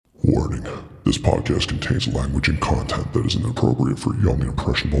This podcast contains language and content that is inappropriate for young and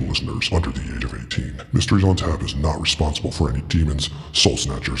impressionable listeners under the age of 18. Mysteries on Tap is not responsible for any demons, soul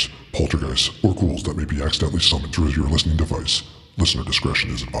snatchers, poltergeists, or ghouls that may be accidentally summoned through your listening device. Listener discretion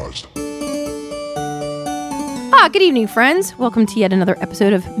is advised. Good evening, friends. Welcome to yet another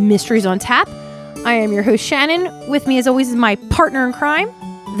episode of Mysteries on Tap. I am your host, Shannon. With me, as always, is my partner in crime,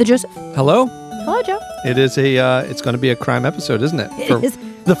 the Joseph. Hello. Hello, Joe. It is it's going to be a crime episode, isn't it? It is.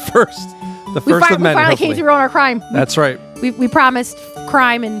 The first of many. We finally came through on our crime. That's right. We promised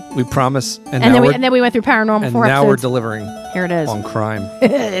crime and we promise, and then we went through paranormal. And 4 now episodes. we're delivering. Here it is on crime.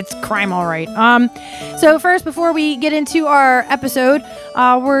 It's crime, all right. So first, before we get into our episode,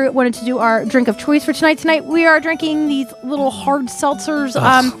 we wanted to do our drink of choice for tonight. Tonight we are drinking these little hard seltzers.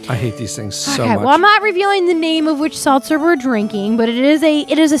 I hate these things so much. Well, I'm not revealing the name of which seltzer we're drinking, but it is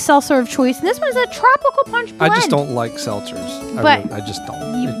a seltzer of choice, and this one is a tropical punch blend. I just don't like seltzers. I just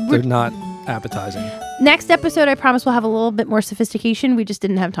don't. They're not appetizing. Next episode, I promise we'll have a little bit more sophistication. We just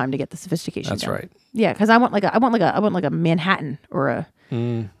didn't have time to get the sophistication. That's down. right. Yeah, because I want like a Manhattan or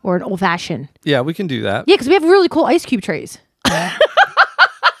an old fashioned. Yeah, we can do that. Yeah, because we have really cool ice cube trays. The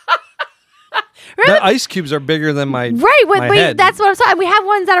ice cubes are bigger than my head. That's what I'm saying. We have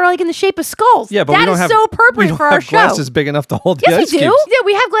ones that are like in the shape of skulls. Yeah, but that is so appropriate for our show. Glasses big enough to hold the ice cubes. Yes, we do. Yeah,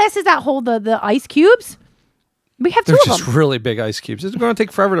 we have glasses that hold the ice cubes. We have two of them. They're just really big ice cubes. It's going to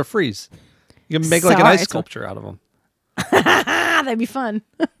take forever to freeze. You can make like an ice sculpture out of them. That'd be fun.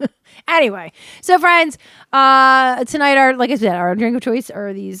 Anyway, so friends, tonight our drink of choice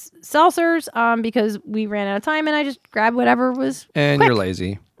are these seltzers because we ran out of time and I just grabbed whatever was quick. You're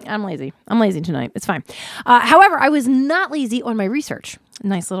lazy. I'm lazy tonight. It's fine. However, I was not lazy on my research.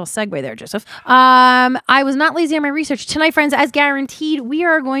 Nice little segue there, Joseph. I was not lazy on my research. Tonight, friends, as guaranteed, we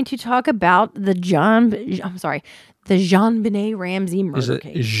are going to talk about the JonBenét Ramsey murder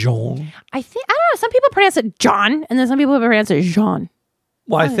case. Is it Jean? I don't know. Some people pronounce it John, and then some people pronounce it Jean.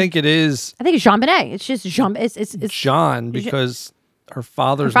 Well, I think it is. I think it's JonBenét. It's just Jean. It's John because her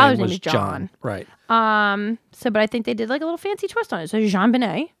father's name was John. Right. But I think they did like a little fancy twist on it. So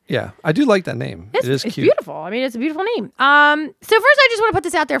JonBenét. Yeah, I do like that name. It is cute. It's beautiful. I mean, it's a beautiful name. So first, I just want to put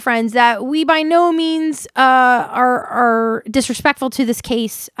this out there, friends, that we by no means are disrespectful to this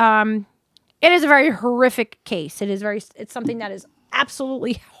case. It is a very horrific case. It's something that is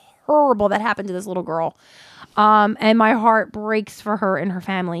absolutely horrible that happened to this little girl. And my heart breaks for her and her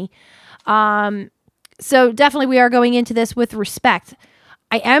family. So definitely we are going into this with respect.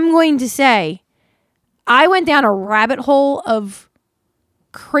 I am going to say I went down a rabbit hole of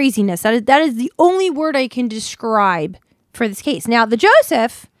craziness. That is the only word I can describe for this case. Now, the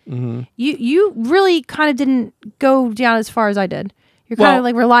Joseph, you really kind of didn't go down as far as I did. You're kind of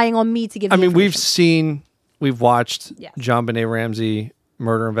like relying on me to give. We've watched JonBenét Ramsey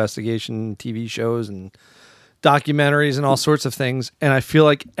murder investigation TV shows and documentaries and all sorts of things, and I feel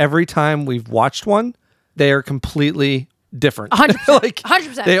like every time we've watched one, they are completely different. 100%. Like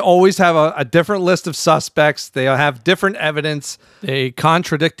 100%. They always have a different list of suspects. They have different evidence. They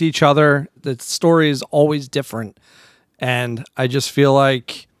contradict each other. The story is always different, and I just feel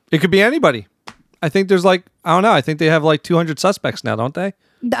like it could be anybody. I think there's I think they have like 200 suspects now, don't they?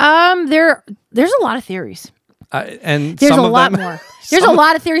 There's a lot of theories. And there's a lot more. There's a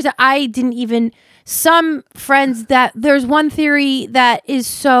lot of theories that I didn't even. Some friends that there's one theory that is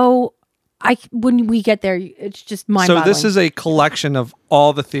so. When we get there, it's just mind-boggling. So this is a collection of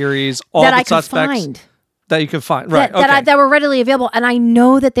all the theories, all the suspects that you can find, right? That were readily available, and I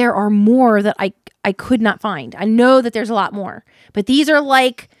know that there are more that I could not find. I know that there's a lot more, but these are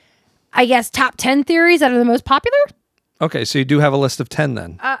like, I guess, top 10 theories that are the most popular. Okay, so you do have a list of 10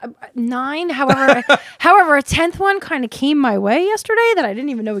 then. 9. However, a 10th one kind of came my way yesterday that I didn't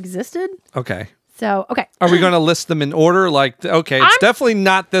even know existed. Okay. So, okay. Are we going to list them in order? Like, okay, it's definitely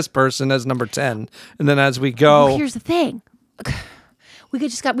not this person as number 10. And then as we go... Well, here's the thing. We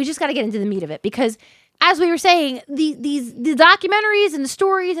just got to get into the meat of it because, as we were saying, the documentaries and the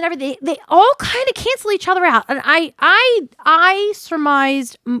stories and everything, they all kind of cancel each other out. And I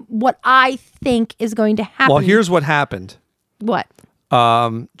surmised what I think is going to happen. Well, here's what happened. What?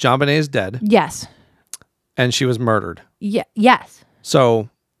 JonBenét is dead. Yes. And she was murdered. Yeah. Yes. So...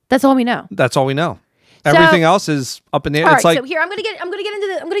 That's all we know. That's all we know. Everything else is up in the air. All right, so here I'm gonna get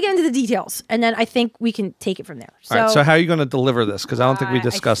into the details, and then I think we can take it from there. So, all right. So how are you going to deliver this? Because I don't think we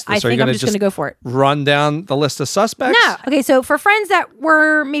discussed this. I think I'm just going to go for it. Run down the list of suspects? No. Okay. So for friends that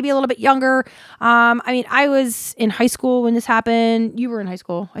were maybe a little bit younger, I mean, I was in high school when this happened. You were in high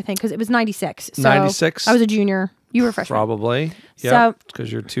school, I think, because it was 96. So 96. I was a junior. You were a freshman. Probably. Yeah.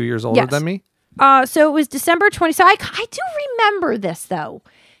 Because you're 2 years older than me. So it was December 20. So I do remember this though.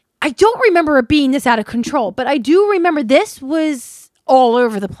 I don't remember it being this out of control, but I do remember this was all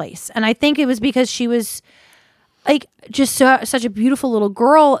over the place. And I think it was because she was like just such a beautiful little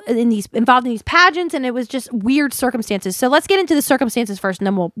girl involved in these pageants, and it was just weird circumstances. So let's get into the circumstances first, and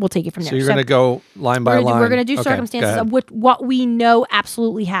then we'll take it from there. So you're going to go line by line. We're going to do circumstances of what we know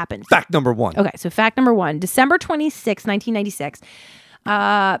absolutely happened. Fact number 1. Okay, so fact number 1, December 26, 1996.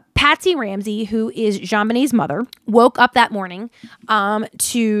 Patsy Ramsey, who is JonBenét's mother, woke up that morning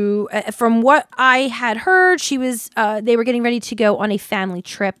to from what I had heard, she was they were getting ready to go on a family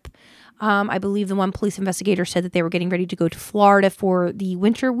trip. I believe the one police investigator said that they were getting ready to go to Florida for the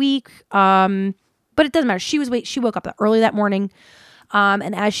winter week. But it doesn't matter. She woke up early that morning,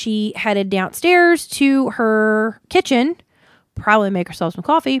 and as she headed downstairs to her kitchen, probably make herself some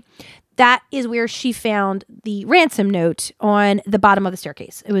coffee, that is where she found the ransom note on the bottom of the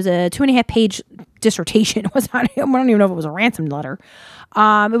staircase. It was a 2.5-page dissertation. I don't even know if it was a ransom letter.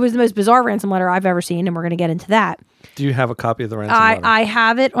 It was the most bizarre ransom letter I've ever seen, and we're going to get into that. Do you have a copy of the ransom letter? I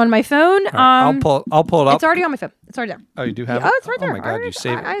have it on my phone. Right, I'll pull it up. It's already on my phone. It's already there. Oh, you do have it? Oh, it's right there. Oh my God, you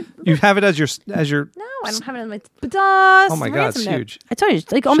saved it. You have it as your. No, I don't have it on my. But oh my God, it's note. huge. I told you,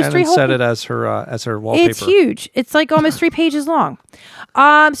 it's like almost Shannon 3 whole. set it as her wallpaper. It's huge. It's like almost 3 pages long.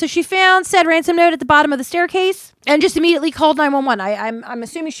 So she found said ransom note at the bottom of the staircase and just immediately called 911. I'm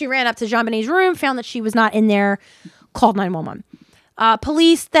assuming she ran up to JonBenét's room, found that she was not in there, called 911.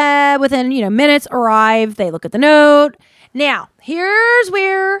 Police that within minutes arrive. They look at the note. Now, here's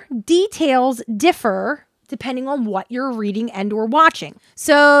where details differ depending on what you're reading and or watching.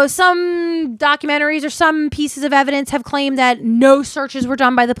 So some documentaries or some pieces of evidence have claimed that no searches were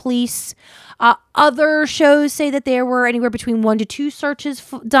done by the police. Other shows say that there were anywhere between 1 to 2 searches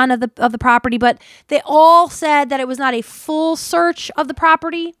done of the property, but they all said that it was not a full search of the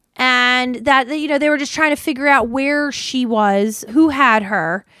property, and that they were just trying to figure out where she was, who had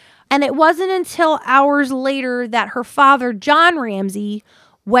her. And it wasn't until hours later that her father, John Ramsey,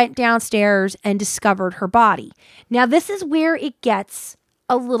 went downstairs and discovered her body. Now, this is where it gets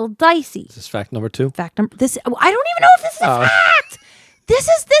a little dicey. Is this fact number 2? I don't even know if this is a fact. This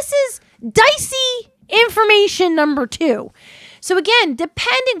is dicey information number 2. So again,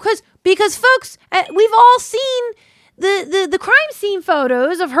 depending, because folks, we've all seen the crime scene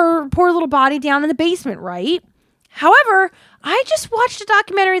photos of her poor little body down in the basement, right? However, I just watched a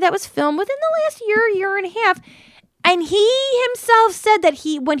documentary that was filmed within the last year and a half, and he himself said that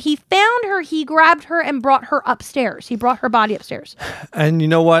when he found her, he grabbed her and brought her upstairs. He brought her body upstairs. And you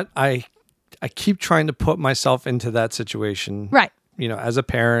know what? I keep trying to put myself into that situation. Right. As a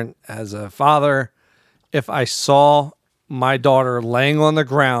parent, as a father, if I saw my daughter laying on the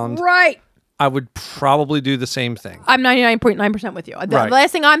ground, right, I would probably do the same thing. I'm 99.9% with you. The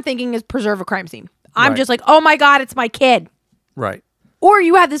last thing I'm thinking is preserve a crime scene. I'm Right. just like, oh my God, it's my kid. Right. Or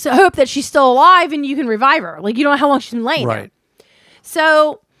you have this hope that she's still alive and you can revive her. Like, you don't know how long she's been laying there. Right.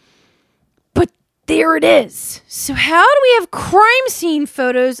 So, but there it is. So how do we have crime scene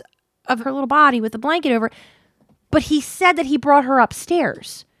photos of her little body with a blanket over it? But he said that he brought her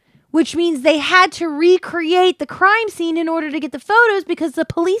upstairs, which means they had to recreate the crime scene in order to get the photos because the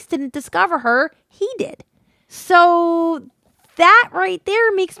police didn't discover her. He did. So that right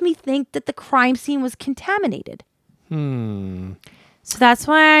there makes me think that the crime scene was contaminated. So that's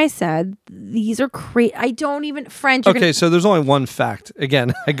why I said these are crazy. I don't even French. Okay, so there's only one fact.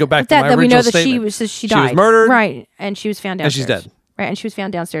 Again, I go back to my that we original know that statement. she died. She was murdered, right? And she was found and downstairs. she's dead. Right, and she was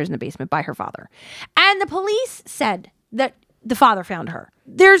found downstairs in the basement by her father. And the police said that the father found her.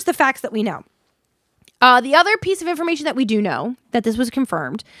 There's the facts that we know. The other piece of information that we do know that this was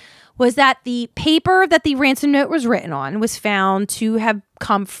confirmed was that the paper that the ransom note was written on was found to have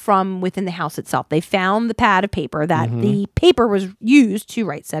come from within the house itself. They found the pad of paper that the paper was used to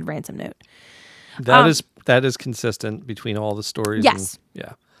write said ransom note. That is consistent between all the stories. Yes. And,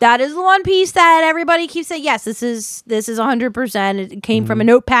 yeah. That is the one piece that everybody keeps saying, yes, this is 100%. It came from a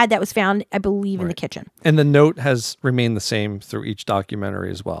notepad that was found, I believe, in the kitchen. And the note has remained the same through each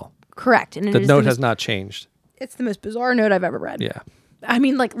documentary as well. Correct. And The note has not changed. It's the most bizarre note I've ever read. Yeah. I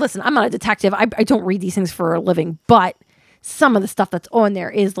mean, like, listen, I'm not a detective. I don't read these things for a living, but some of the stuff that's on there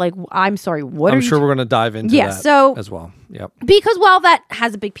is like, I'm sorry, what I'm sure we're going to dive into that as well. Yep. Because, well, that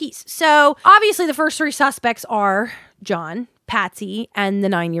has a big piece. So, obviously, the first 3 suspects are John, Patsy, and the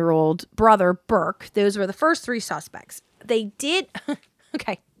 9-year-old brother, Burke. Those were the first 3 suspects. They did,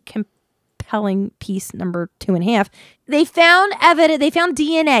 okay, compelling piece number 2.5. They found evidence, they found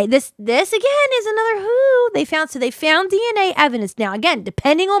DNA. This again is another who they found. So they found DNA evidence. Now, again,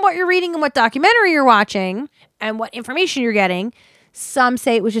 depending on what you're reading and what documentary you're watching and what information you're getting, Some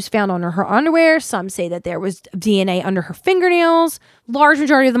say it was just found on her underwear. Some say that there was DNA under her fingernails. Large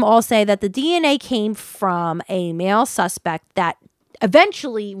majority of them all say that the DNA came from a male suspect that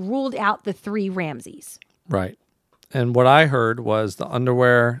eventually ruled out the 3 Ramseys. Right. And what I heard was the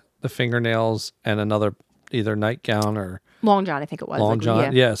underwear, the fingernails, and another either nightgown or Long john, I think it was. long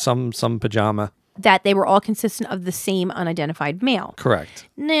john. Yeah, some pajama. That they were all consistent of the same unidentified male. Correct.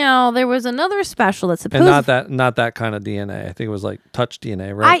 Now, there was another special that supposed... And not that kind of DNA. I think it was like touch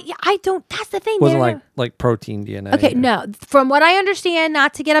DNA, right? I don't... That's the thing. It wasn't like protein DNA. Okay, no. From what I understand,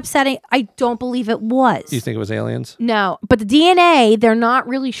 not to get upsetting, I don't believe it was. You think it was aliens? No. But the DNA, they're not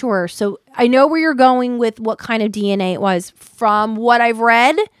really sure. So I know where you're going with what kind of DNA it was. From what I've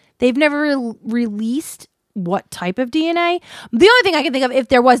read, they've never released what type of DNA. The only thing I can think of, if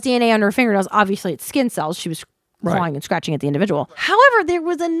there was DNA under her fingernails, obviously it's skin cells. She was clawing and scratching at the individual. However, there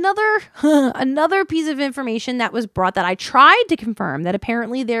was another piece of information that was brought that I tried to confirm, that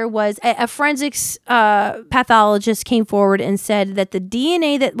apparently there was a forensics pathologist came forward and said that the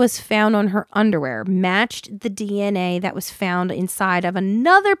DNA that was found on her underwear matched the DNA that was found inside of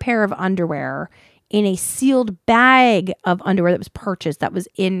another pair of underwear in a sealed bag of underwear that was purchased that was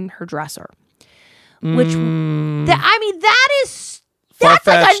in her dresser. Which, that's like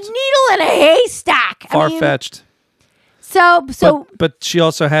a needle in a haystack. Far-fetched. But she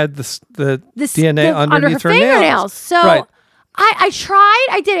also had the DNA underneath her her fingernails. nails. So right. I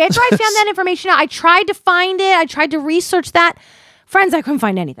did. After I found that information out, I tried to find it. I tried to research that. Friends, I couldn't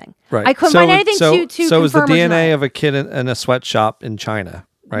find anything. Right. I couldn't find anything to So it was the confirm DNA of a kid in a sweatshop in China,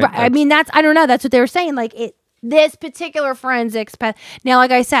 right? I mean, I don't know. That's what they were saying. Like, this particular forensics now,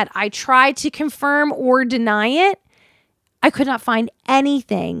 like I said, I tried to confirm or deny it. I could not find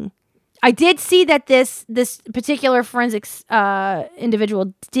anything. I did see that this particular forensics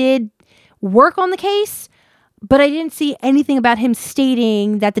individual did work on the case, but I didn't see anything about him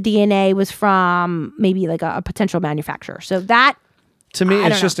stating that the DNA was from maybe like a potential manufacturer. So that, to me,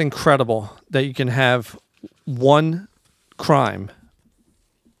 it's just incredible that you can have one crime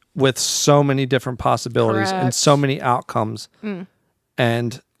with so many different possibilities and so many outcomes,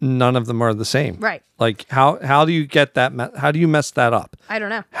 and none of them are the same. Right. Like, how do you get that? How do you mess that up? I don't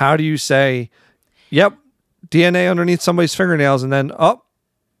know. How do you say, yep, DNA underneath somebody's fingernails, and then, oh,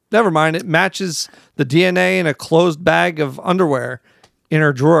 never mind, it matches the DNA in a closed bag of underwear in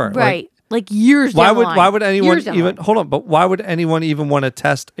her drawer. Right. Like years down the line. Why would anyone even hold on? But why would anyone even want to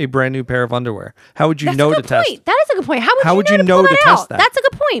test a brand new pair of underwear? How would you know to test? That is a good point. How would you know to test that? That's a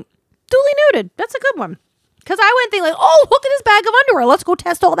good point. Duly noted. That's a good one. Because I wouldn't think like, oh, look at this bag of underwear. Let's go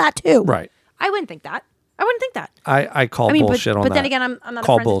test all that too. Right. I wouldn't think that. I call bullshit on that. But then again, I'm not a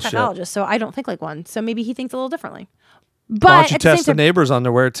forensic pathologist, so I don't think like one. So maybe he thinks a little differently. But why don't you test the neighbor's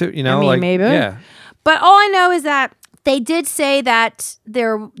underwear too? You know, maybe. Yeah. But all I know is that they did say that they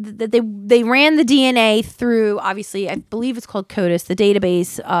ran the DNA through, obviously, I believe it's called CODIS, the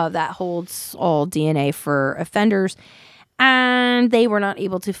database that holds all DNA for offenders, and they were not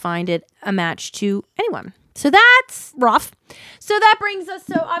able to find a match to anyone. So that's rough. So that brings us,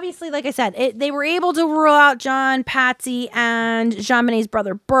 so obviously, like I said, they were able to rule out John, Patsy, and JonBenét's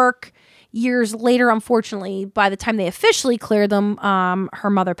brother, Burke. Years later, unfortunately, by the time they officially cleared them, her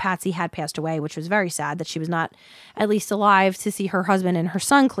mother, Patsy, had passed away, which was very sad that she was not at least alive to see her husband and her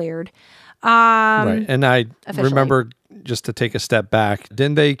son cleared. Right. And I remember, just to take a step back,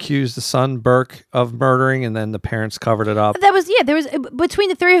 didn't they accuse the son, Burke, of murdering, and then the parents covered it up? There was, between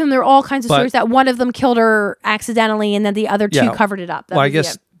the three of them, there were all kinds of stories that one of them killed her accidentally, and then the other two covered it up. I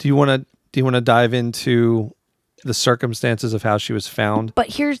guess, do you want to dive into the circumstances of how she was found?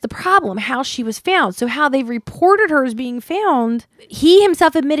 But here's the problem, how she was found. So how they reported her as being found, he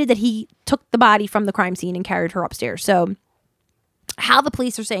himself admitted that he took the body from the crime scene and carried her upstairs. So how the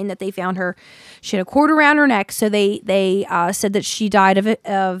police are saying that they found her, she had a cord around her neck. So they said that she died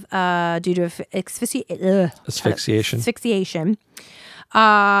due to asphyxiation.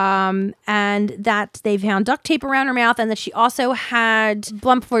 And that they found duct tape around her mouth, and that she also had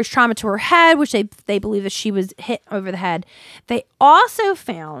blunt force trauma to her head, which they believe that she was hit over the head. They also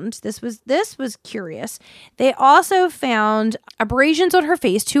found, this was curious, they also found abrasions on her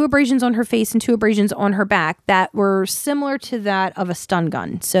face, 2 abrasions on her face and 2 abrasions on her back that were similar to that of a stun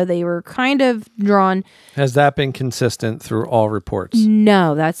gun. So they were kind of drawn. Has that been consistent through all reports?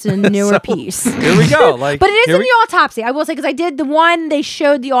 No, that's a newer piece. Here we go. But it is in the autopsy. I will say, because I did the one, they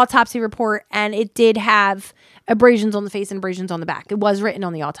showed the autopsy report, and it did have abrasions on the face and abrasions on the back. It was written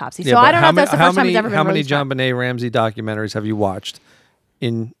on the autopsy. So I don't know if that's the first time it's ever been released. How many JonBenét Ramsey documentaries have you watched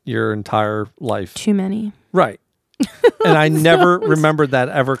in your entire life? Too many. Right. And I never remembered that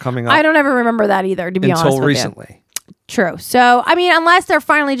ever coming up. I don't ever remember that either, to be honest with you. Until recently. True. So, I mean, unless they're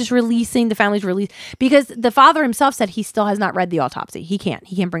finally just releasing, the family's released, because the father himself said he still has not read the autopsy. He can't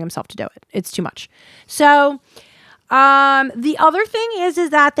bring himself to do it. It's too much. So, the other thing is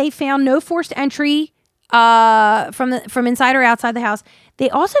that they found no forced entry from inside or outside the house. They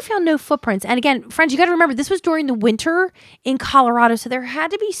also found no footprints. And again, friends, you got to remember, this was during the winter in Colorado, so there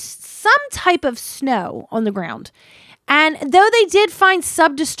had to be some type of snow on the ground. And though they did find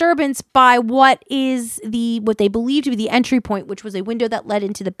some disturbance by what they believe to be the entry point, which was a window that led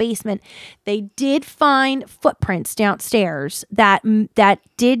into the basement, they did find footprints downstairs that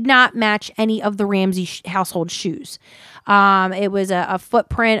did not match any of the Ramsey household shoes. It was a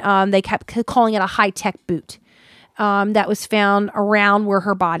footprint. They kept calling it a high-tech boot that was found around where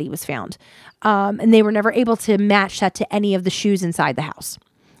her body was found. And they were never able to match that to any of the shoes inside the house.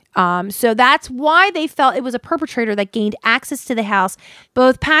 So that's why they felt it was a perpetrator that gained access to the house.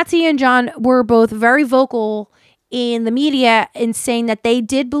 Both Patsy and John were both very vocal in the media in saying that they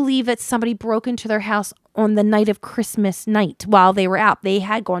did believe that somebody broke into their house on the night of Christmas night while they were out. They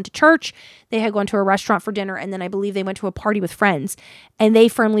had gone to church, they had gone to a restaurant for dinner, and then I believe they went to a party with friends. And they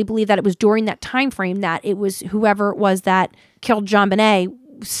firmly believe that it was during that time frame that it was whoever it was that killed JonBenét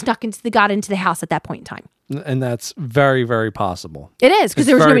got into the house at that point in time. And that's very, very possible. It is, because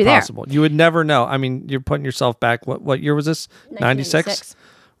there was nobody possible. There. You would never know. I mean, you're putting yourself back. What year was this? 96?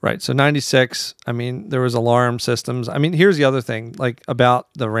 Right. So 96, I mean, there was alarm systems. I mean, here's the other thing, like about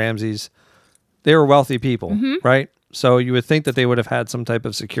the Ramseys. They were wealthy people, right? So you would think that they would have had some type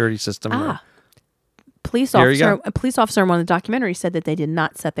of security system. A police officer in one of the documentaries said that they did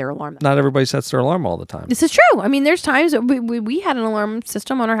not set their alarm. Not everybody sets their alarm all the time. This is true. I mean, there's times that we had an alarm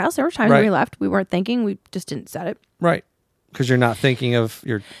system on our house. There were times when we left. We weren't thinking. We just didn't set it. Right. Because you're not thinking of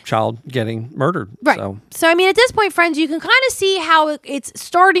your child getting murdered. Right. So I mean, at this point, friends, you can kind of see how it's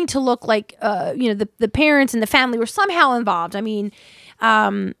starting to look like, the parents and the family were somehow involved. I mean,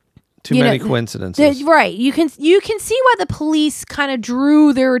 too many coincidences. Right. You can see why the police kind of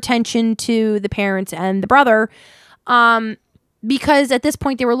drew their attention to the parents and the brother, because at this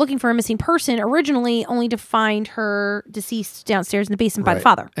point they were looking for a missing person originally, only to find her deceased downstairs in the basement by the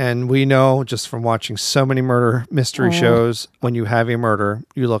father. And we know just from watching so many murder mystery shows, when you have a murder,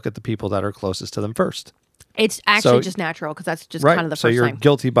 you look at the people that are closest to them first. It's actually just natural, because that's just kind of the first thing. So you're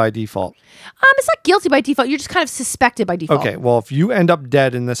guilty by default. It's not guilty by default. You're just kind of suspected by default. Okay, well, if you end up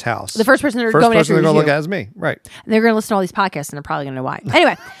dead in this house, the first person they're going to look at is me. Right. And they're going to listen to all these podcasts, and they're probably going to know why.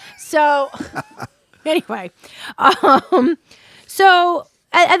 Anyway, so like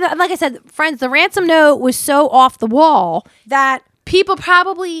I said, friends, the ransom note was so off the wall that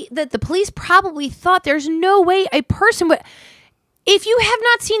the police probably thought there's no way a person would. If you have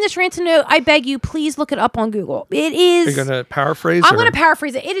not seen this ransom note, I beg you, please look it up on Google. It is. Are you going to paraphrase? I'm going to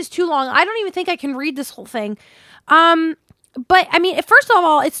paraphrase it. It is too long. I don't even think I can read this whole thing. But I mean, first of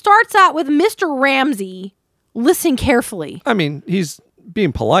all, it starts out with Mr. Ramsey. Listen carefully. I mean, he's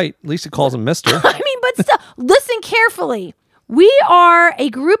being polite. At least he calls him Mr. I mean, but still, listen carefully. We are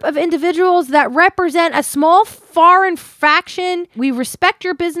a group of individuals that represent a small foreign faction. We respect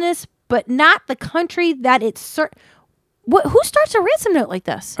your business, but not the country that it's. Who starts a ransom note like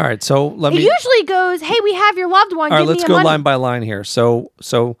this? All right, so It usually goes, "Hey, we have your loved one. All right, give let's me go money." line by line here. So.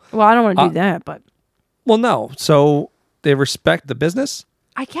 Well, I don't want to do that, but. Well, no. So they respect the business.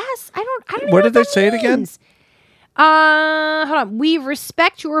 I guess I don't. Know What did they say it again? Hold on. We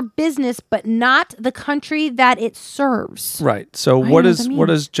respect your business, but not the country that it serves. Right. So what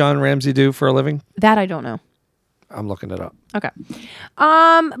does John Ramsey do for a living? That I don't know. I'm looking it up. Okay.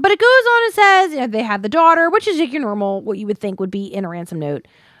 But it goes on and says they had the daughter, which is like your normal, what you would think would be in a ransom note.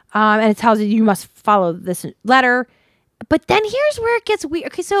 And it tells you must follow this letter. But then here's where it gets weird.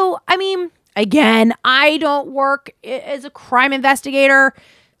 Okay, so, I mean, again, I don't work as a crime investigator.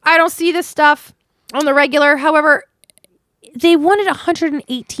 I don't see this stuff on the regular. However, they wanted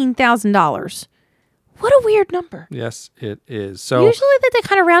 $118,000. What a weird number. Yes, it is. So usually they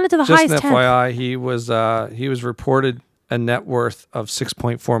kind of round it to the highest tenth. Just an FYI, he was reported a net worth of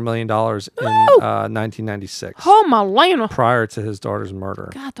 $6.4 million in 1996. Oh my land! Prior to his daughter's murder.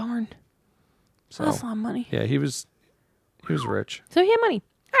 God darn. So that's a lot of money. Yeah, he was rich. So he had money.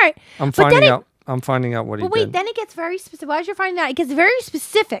 All right. I'm finding out what he did. But wait, then it gets very specific. As you're finding out, it gets very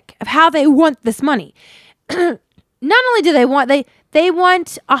specific of how they want this money. Not only do they want they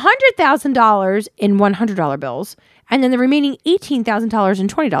want $100,000 in $100 bills, and then the remaining $18,000 in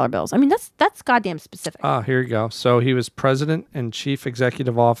 $20 bills. I mean, that's goddamn specific. Here you go. So he was president and chief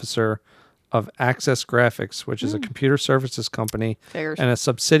executive officer of Access Graphics, which is a computer services company and a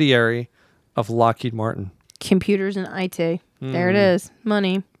subsidiary of Lockheed Martin. Computers and IT. There it is.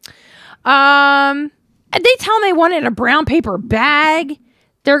 Money. And they tell them they want it in a brown paper bag.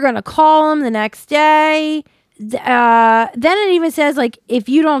 They're going to call him the next day. Then it even says, like, if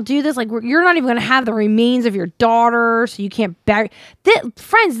you don't do this, like, you're not even going to have the remains of your daughter, so you can't bury.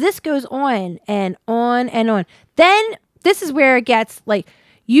 Friends, this goes on and on and on. Then this is where it gets, like,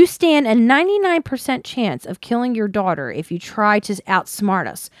 you stand a 99% chance of killing your daughter if you try to outsmart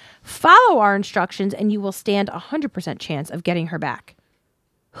us. Follow our instructions, and you will stand a 100% chance of getting her back.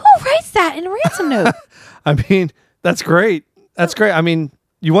 Who writes that in a ransom note? I mean, that's great. That's great. I mean,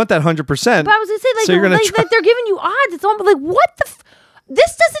 you want that 100%. But I was gonna say, like, so you're gonna like they're giving you odds. It's almost like, what the?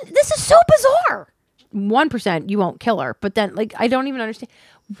 This is so bizarre. 1% you won't kill her, but then, like, I don't even understand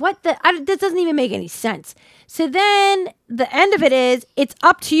this doesn't even make any sense. So then the end of it is, it's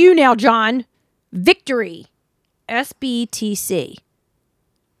up to you now, John. Victory, SBTC.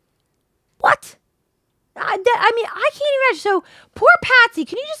 What? I mean, I can't imagine. So poor Patsy.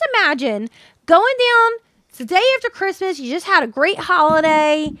 Can you just imagine going down? It's the day after Christmas. You just had a great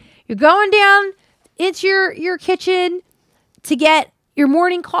holiday. You're going down into your kitchen to get your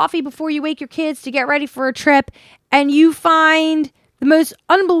morning coffee before you wake your kids to get ready for a trip. And you find the most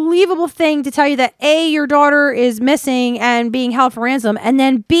unbelievable thing to tell you that A, your daughter is missing and being held for ransom. And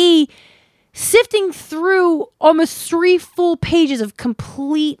then B, sifting through almost 3 full pages of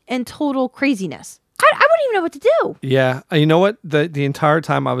complete and total craziness. I wouldn't even know what to do. Yeah. You know what? The entire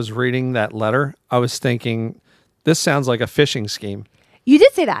time I was reading that letter, I was thinking, this sounds like a phishing scheme. You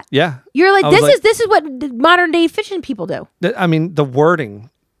did say that. Yeah. You're like, this is what modern day phishing people do. I mean, the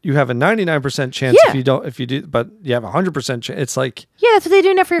wording, you have a 99% chance if you do, but you have a 100% chance. It's like, yeah, that's what they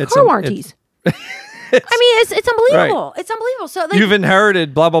do now for your car warranties. I mean, it's unbelievable. Right. It's unbelievable. So, like, you've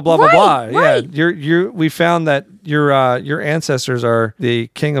inherited blah blah blah right, blah blah. Right. Yeah, we found that your ancestors are the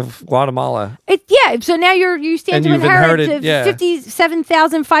king of Guatemala. So now you stand to inherit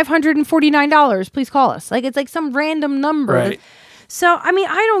 $57,549. Please call us. Like, it's like some random number. Right. So I mean,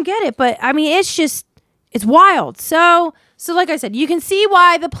 I don't get it, but I mean, it's wild. So like I said, you can see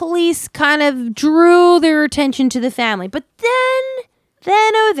why the police kind of drew their attention to the family, but then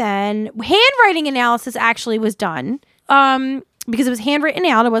handwriting analysis actually was done, because it was handwritten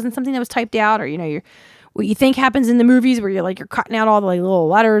out. It wasn't something that was typed out, or, you know, what you think happens in the movies where you're cutting out all the, like, little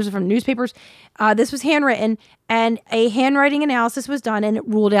letters from newspapers. This was handwritten, and a handwriting analysis was done, and it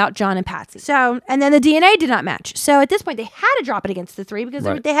ruled out John and Patsy. So, and then the DNA did not match. So at this point, they had to drop it against the 3 because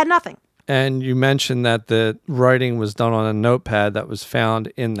they had nothing. And you mentioned that the writing was done on a notepad that was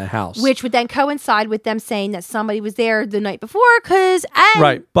found in the house. Which would then coincide with them saying that somebody was there the night before, because...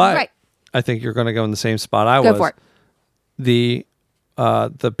 Right, but I think you're going to go in the same spot I was. Go for it.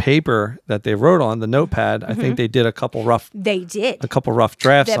 The paper that they wrote on, the notepad, I think they did a couple rough... They did. A couple rough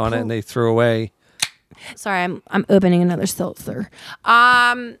drafts on it, and they threw away... Sorry, I'm opening another seltzer.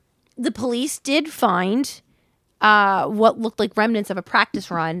 The police did find... what looked like remnants of a practice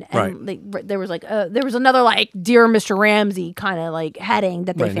run, and there was another, like, Dear Mr. Ramsey kind of, like, heading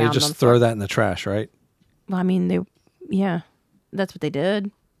that they found. They just throw that in the trash, right? Well, I mean, that's what they did.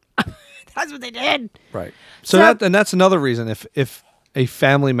 That's what they did. Right. So that's another reason. If a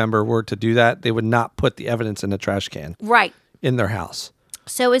family member were to do that, they would not put the evidence in a trash can. Right. In their house.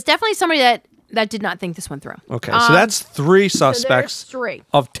 So it's definitely somebody that did not think this one through. Okay, so that's 3 suspects so 3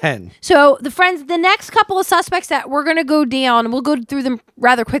 of 10. So the next couple of suspects that we're going to go down, and we'll go through them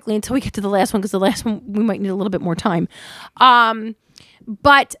rather quickly until we get to the last one, because the last one we might need a little bit more time.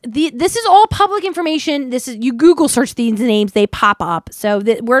 But this is all public information. You Google search these names, they pop up. So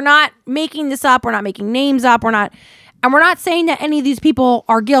we're not making this up. We're not making names up. We're not saying that any of these people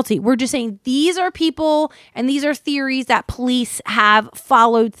are guilty. We're just saying these are people, and these are theories that police have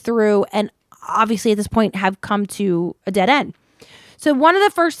followed through, and obviously at this point have come to a dead end. So one of the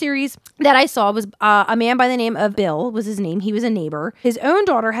first theories that I saw was a man by the name of Bill was his name. He was a neighbor. His own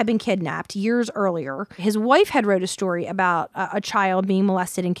daughter had been kidnapped years earlier. His wife had wrote a story about a child being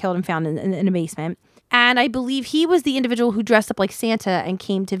molested and killed and found in a basement. And I believe he was the individual who dressed up like Santa and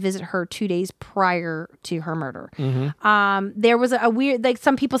came to visit her 2 days prior to her murder. Mm-hmm. There was a weird, like,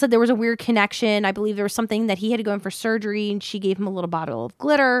 some people said there was a weird connection. I believe there was something that he had to go in for surgery, and she gave him a little bottle of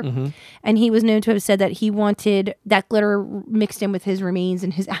glitter. Mm-hmm. And he was known to have said that he wanted that glitter mixed in with his remains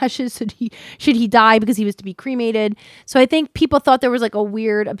and his ashes should he die, because he was to be cremated. So I think people thought there was, like, a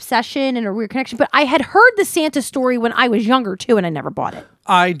weird obsession and a weird connection. But I had heard the Santa story when I was younger too, and I never bought it.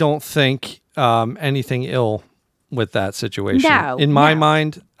 I don't think anything ill with that situation. No, in my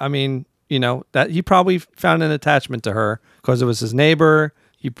mind, I mean, you know, that he probably found an attachment to her because it was his neighbor.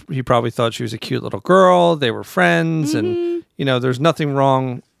 He probably thought she was a cute little girl. They were friends, and, you know, there's nothing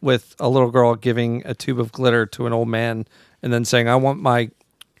wrong with a little girl giving a tube of glitter to an old man and then saying, I want my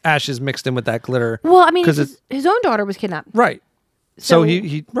ashes mixed in with that glitter. Well, I mean, his own daughter was kidnapped. Right. So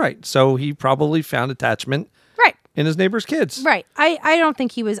he probably found attachment right in his neighbor's kids. Right. I don't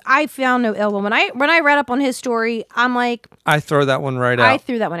think he was. I found no ill will. When I read up on his story, I'm like, I throw that one right out. I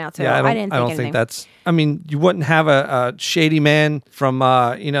threw that one out too. Yeah, I didn't think anything. Think that's. I mean, you wouldn't have a shady man from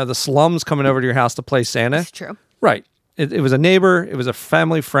the slums coming over to your house to play Santa. That's true. Right. It was a neighbor. It was a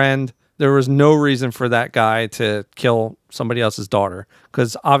family friend. There was no reason for that guy to kill somebody else's daughter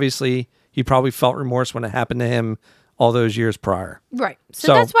because obviously he probably felt remorse when it happened to him all those years prior. Right.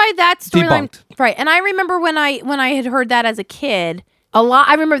 So that's why that storyline. Debunked. Right. And I remember when I had heard that as a kid, a lot.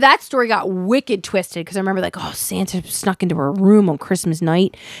 I remember that story got wicked twisted because I remember like, oh, Santa snuck into her room on Christmas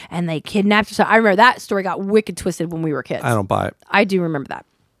night and they kidnapped her. So I remember that story got wicked twisted when we were kids. I don't buy it. I do remember that.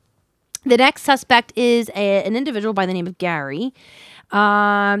 The next suspect is an individual by the name of Gary.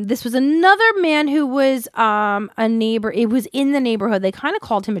 This was another man who was a neighbor. It was in the neighborhood. They kind of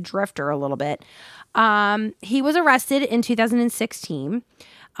called him a drifter a little bit. He was arrested in 2016.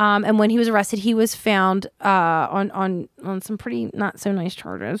 And when he was arrested, he was found on some pretty not so nice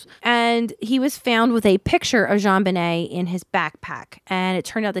charges. And he was found with a picture of JonBenét in his backpack. And it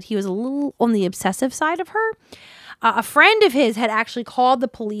turned out that he was a little on the obsessive side of her. A friend of his had actually called the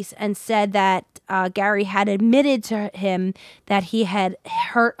police and said that Gary had admitted to him that he had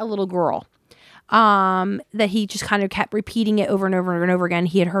hurt a little girl. That he just kind of kept repeating it over and over and over again.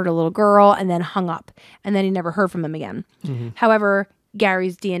 He had hurt a little girl and then hung up. And then he never heard from him again. Mm-hmm. However,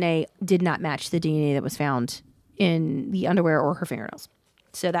 Gary's DNA did not match the DNA that was found in the underwear or her fingernails.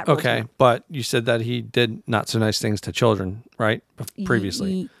 So that okay, but you said that he did not so nice things to children, right?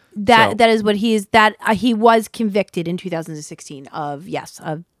 Previously. That is what he is. That he was convicted in 2016 of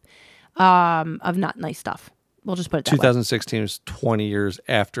not nice stuff. We'll just put it that 2016 way. Was 20 years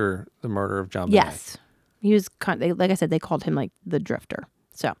after the murder of JonBenét. Yes, he was like I said. They called him like the drifter.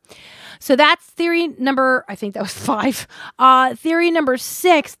 So that's theory number. I think that was 5. Theory number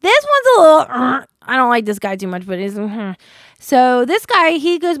 6. This one's a little. I don't like this guy too much, but it's. So this guy,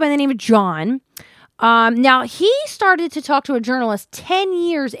 he goes by the name of John. Now, he started to talk to a journalist 10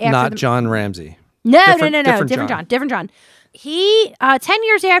 years after... Not John Ramsey. No. Different John. He, 10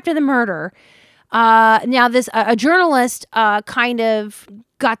 years after the murder, now this a journalist kind of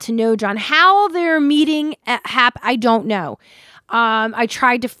got to know John. How their meeting happened, I don't know. I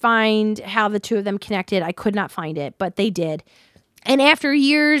tried to find how the two of them connected. I could not find it, but they did. And after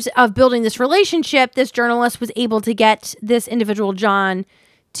years of building this relationship, this journalist was able to get this individual, John,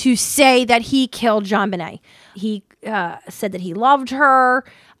 to say that he killed JonBenét. He said that he loved her,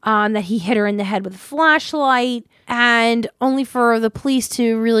 that he hit her in the head with a flashlight, and only for the police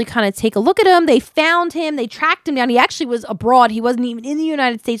to really kind of take a look at him. They found him. They tracked him down. He actually was abroad. He wasn't even in the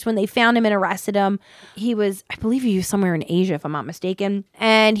United States when they found him and arrested him. He was, I believe he was somewhere in Asia, if I'm not mistaken.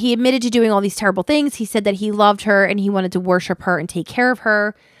 And he admitted to doing all these terrible things. He said that he loved her and he wanted to worship her and take care of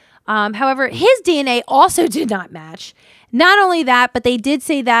her. However, his DNA also did not match. Not only that, but they did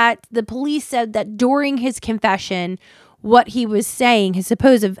say that the police said that during his confession, what he was saying, his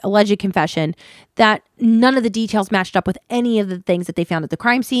supposed alleged confession, that none of the details matched up with any of the things that they found at the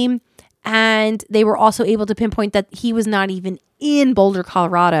crime scene. And they were also able to pinpoint that he was not even in Boulder,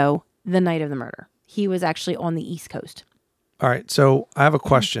 Colorado the night of the murder. He was actually on the East Coast. All right. So I have a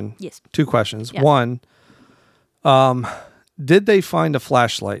question. Yes. 2 questions. Yeah. One, did they find a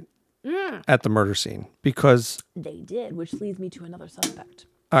flashlight at the murder scene? Because they did, which leads me to another suspect.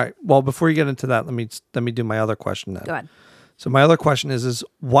 All right. Well, before you get into that, let me do my other question then. Go ahead. So my other question is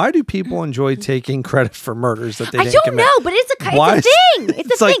why do people enjoy taking credit for murders that they didn't commit? I don't know, but it's a thing.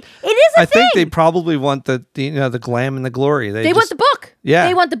 It's a thing. It is a thing. I think they probably want the glam and the glory. They want the book. Yeah.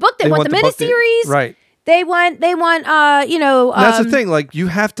 They want the book. They want the miniseries. Right. They want that's the thing. Like, you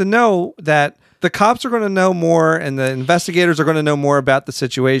have to know that the cops are going to know more and the investigators are going to know more about the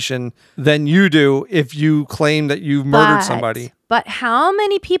situation than you do if you claim that you murdered somebody. But how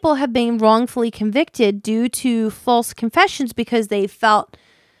many people have been wrongfully convicted due to false confessions because they felt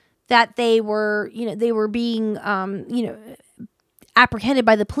that they were being, apprehended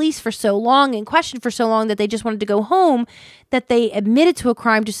by the police for so long and questioned for so long that they just wanted to go home, that they admitted to a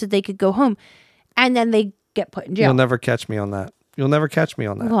crime just so they could go home. And then they get put in jail. You'll never catch me on that.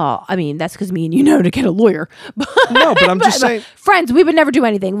 Well, I mean, that's because me and you know to get a lawyer. No, but I'm just saying, friends, we would never do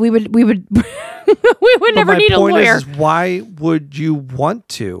anything. We would never need a lawyer. My point is, why would you want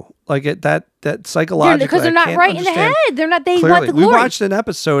to? Like, that psychologically, because they're not right in the head. They're not. They want the glory. We watched an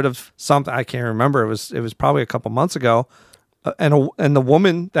episode of something I can't remember. It was probably a couple months ago, and the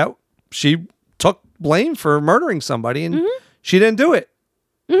woman that she took blame for murdering somebody, and she didn't do it.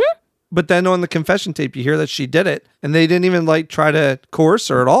 Mm-hmm. But then on the confession tape, you hear that she did it, and they didn't even like try to coerce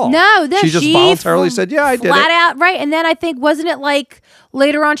her at all. No, she just voluntarily said, "Yeah, I did it." Flat out, right? And then I think, wasn't it like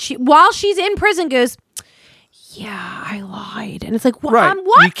later on, while she's in prison, goes, "Yeah, I lied," and it's like, "What? Right?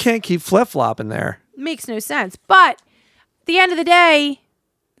 What?" You can't keep flip flopping there. Makes no sense. But at the end of the day,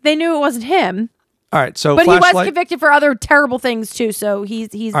 they knew it wasn't him. All right, so but flashlight. He was convicted for other terrible things too. So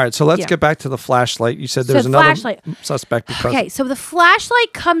he's all right. So let's get back to the flashlight. You said there's another suspect. Okay, so the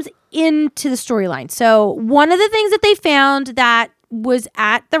flashlight comes into the storyline. So one of the things that they found that was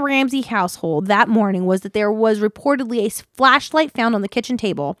at the Ramsey household that morning was that there was reportedly a flashlight found on the kitchen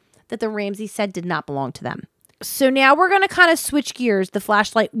table that the Ramsey said did not belong to them. So now we're going to kind of switch gears. The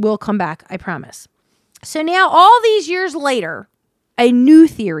flashlight will come back, I promise. So now all these years later, a new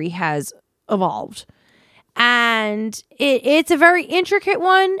theory has evolved. And it's a very intricate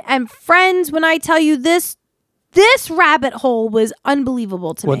one. And friends, when I tell you this rabbit hole was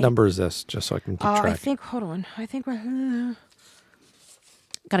unbelievable to me. What number is this? Just so I can keep track. I think, hold on. I think we're...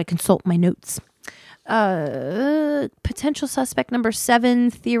 Got to consult my notes. Potential suspect number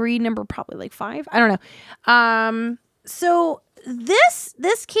 7, theory number probably like 5. I don't know. So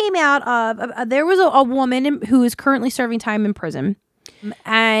this came out of... there was a woman who is currently serving time in prison.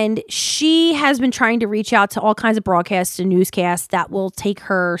 And she has been trying to reach out to all kinds of broadcasts and newscasts that will take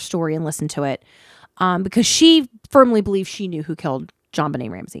her story and listen to it. Because she firmly believes she knew who killed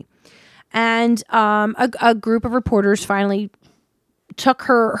JonBenét Ramsey. And a group of reporters finally took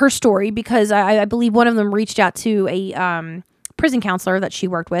her story because I believe one of them reached out to a prison counselor that she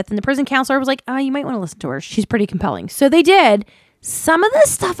worked with. And the prison counselor was like, you might want to listen to her. She's pretty compelling. So they did. Some of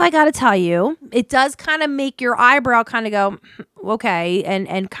this stuff, I got to tell you, it does kind of make your eyebrow kind of go, okay,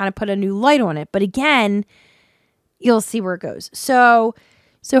 and kind of put a new light on it. But again, you'll see where it goes. So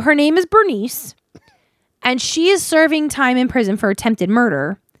her name is Bernice, and she is serving time in prison for attempted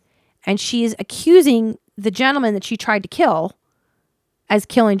murder, and she is accusing the gentleman that she tried to kill as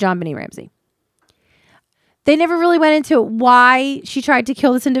killing JonBenét Ramsey. They never really went into why she tried to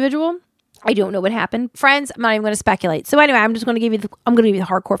kill this individual. I don't know what happened. Friends, I'm not even going to speculate. So anyway, I'm going to give you the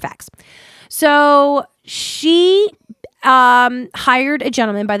hardcore facts. So she hired a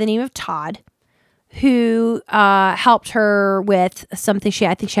gentleman by the name of Todd who helped her with something.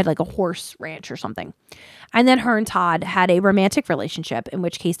 I think she had like a horse ranch or something. And then her and Todd had a romantic relationship, in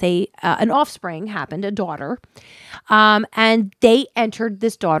which case an offspring happened, a daughter. And they entered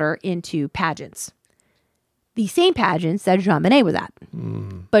this daughter into pageants. The same pageants that JonBenét was at.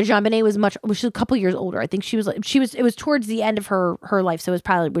 But JonBenét was a couple years older. I think it was towards the end of her life. So it was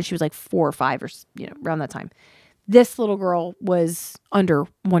probably when she was like 4 or 5 or, around that time. This little girl was under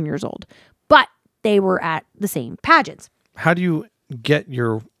 1 year old, but they were at the same pageants. How do you get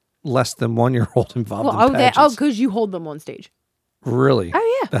your less than 1 year old involved in pageants? Because you hold them on stage. Really?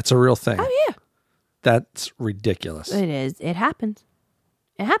 Oh, yeah. That's a real thing. Oh, yeah. That's ridiculous. It is. It happens.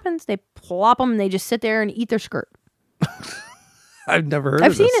 It happens. They plop them and they just sit there and eat their skirt. I've never heard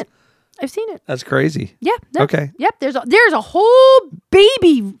of this. I've seen it. That's crazy. Yeah. No, okay. Yep. There's a whole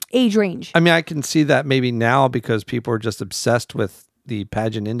baby age range. I mean, I can see that maybe now because people are just obsessed with the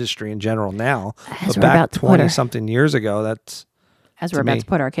pageant industry in general now. As but back 20-something years ago, that's... As we're about to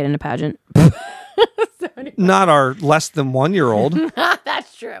put our kid in a pageant. Not our less than 1 year old.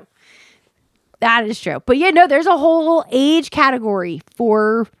 That's true. That is true. But yeah, no, there's a whole age category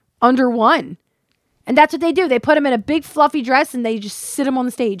for under 1. And that's what they do. They put them in a big fluffy dress and they just sit them on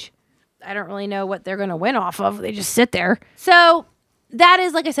the stage. I don't really know what they're going to win off of. They just sit there. So that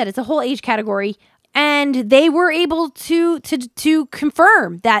is, like I said, it's a whole age category. And they were able to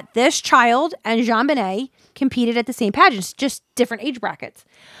confirm that this child and JonBenét competed at the same pageants, just different age brackets.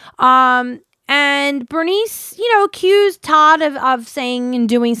 And Bernice, accused Todd of saying and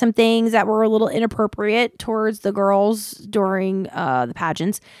doing some things that were a little inappropriate towards the girls during the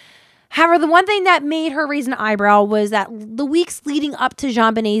pageants. However, the one thing that made her raise an eyebrow was that the weeks leading up to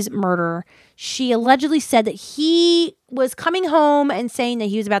JonBenét's murder, she allegedly said that he was coming home and saying that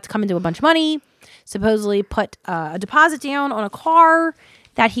he was about to come into a bunch of money, supposedly put a deposit down on a car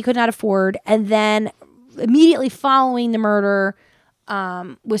that he could not afford, and then immediately following the murder,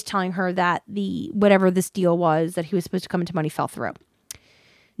 was telling her that whatever this deal was that he was supposed to come into money fell through.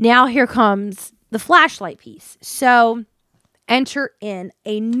 Now here comes the flashlight piece. So enter in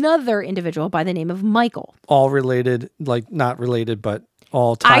another individual by the name of Michael. All related, like not related, but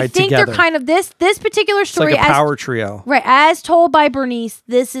all tied together. I think they're kind of this particular story. It's like a power trio. Right. As told by Bernice,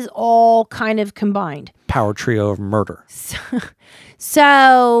 this is all kind of combined. Power trio of murder.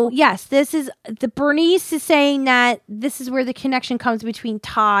 So yes, the Bernice is saying that this is where the connection comes between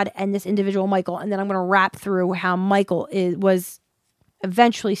Todd and this individual Michael, and then I'm going to wrap through how Michael was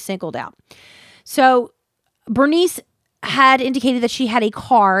eventually singled out. So Bernice had indicated that she had a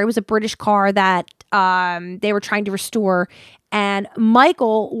car. It was a British car that they were trying to restore. And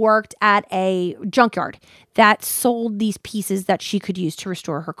Michael worked at a junkyard that sold these pieces that she could use to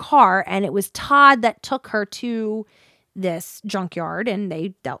restore her car. And it was Todd that took her to this junkyard, and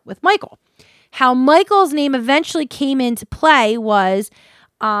they dealt with Michael. How Michael's name eventually came into play was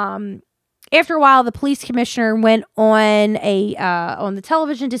after a while, the police commissioner went on the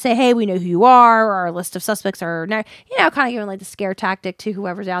television to say, "Hey, we know who you are. Our list of suspects are now," kind of giving like the scare tactic to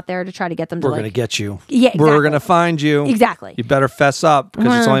whoever's out there to try to get them. We're going to get you. Yeah, exactly. We're going to find you. Exactly. You better fess up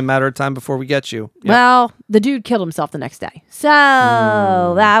because it's only a matter of time before we get you. Yep. Well, the dude killed himself the next day, so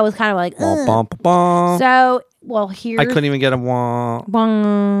that was kind of like. So, well, here I couldn't even get a wah.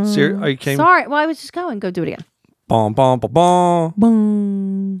 Are you kidding? Sorry. Well, I was just going. Go do it again. Bom bom bom bom.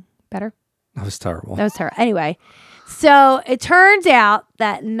 Boom. Better. That was terrible. Anyway, so it turns out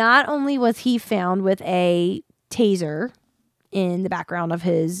that not only was he found with a taser in the background of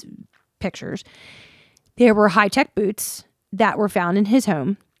his pictures, there were high-tech boots that were found in his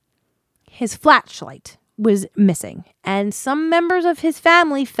home. His flashlight was missing, and some members of his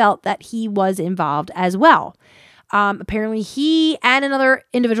family felt that he was involved as well. Apparently, he and another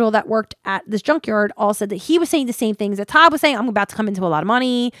individual that worked at this junkyard all said that he was saying the same things that Todd was saying. I'm about to come into a lot of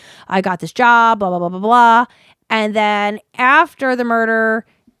money. I got this job, blah, blah, blah, blah, blah. And then after the murder,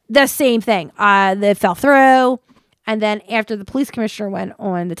 the same thing. They fell through. And then after the police commissioner went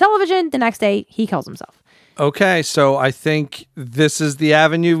on the television, the next day, he kills himself. Okay, so I think this is the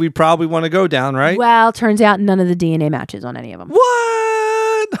avenue we probably want to go down, right? Well, turns out none of the DNA matches on any of them.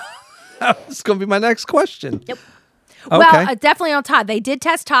 What? That's going to be my next question. Yep. Okay. Well, definitely on Todd. They did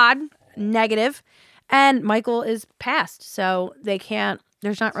test Todd negative, and Michael is passed, so they can't.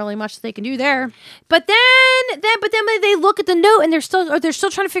 There's not really much they can do there. But then they look at the note, and they're still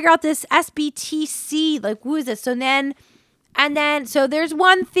trying to figure out this SBTC. Like, who is this? So there's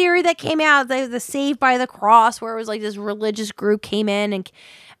one theory that came out, the Saved by the Cross, where it was like this religious group came in, and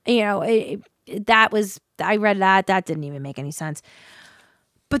I read that didn't even make any sense.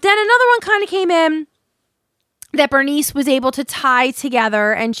 But then another one kind of came in that Bernice was able to tie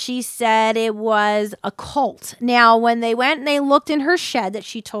together, and she said it was a cult. Now, when they went and they looked in her shed that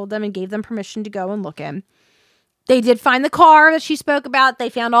she told them and gave them permission to go and look in, they did find the car that she spoke about. They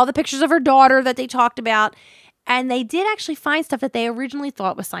found all the pictures of her daughter that they talked about, and they did actually find stuff that they originally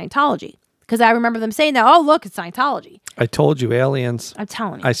thought was Scientology. Because I remember them saying that, "Oh, look, it's Scientology." I told you, aliens. I'm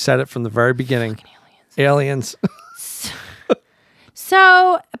telling you. I said it from the very beginning. Aliens.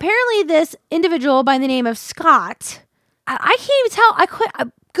 So apparently this individual by the name of Scott, I can't even tell.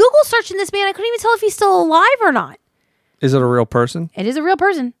 Google searching this man. I couldn't even tell if he's still alive or not. Is it a real person? It is a real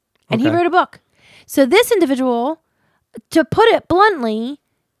person. And okay. He wrote a book. So this individual, to put it bluntly,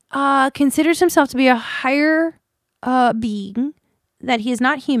 considers himself to be a higher being, that he is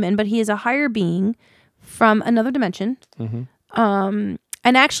not human, but he is a higher being from another dimension. Mm-hmm.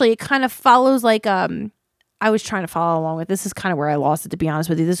 And actually it kind of follows like... I was trying to follow along with this. Is kind of where I lost it, to be honest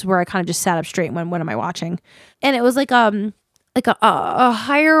with you. This is where I kind of just sat up straight and went, what am I watching? And it was like a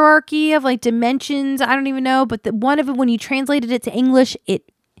hierarchy of like dimensions. I don't even know. But one of it, when you translated it to English,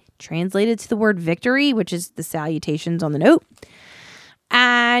 it translated to the word victory, which is the salutations on the note.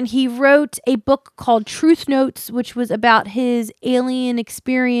 And he wrote a book called Truth Notes, which was about his alien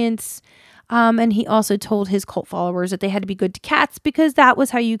experience. And he also told his cult followers that they had to be good to cats because that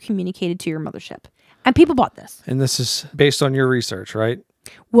was how you communicated to your mothership. And people bought this. And this is based on your research, right?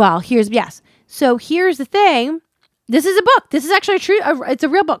 Well, yes. So here's the thing. This is a book. This is actually it's a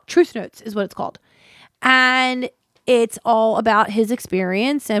real book. Truth Notes is what it's called. And it's all about his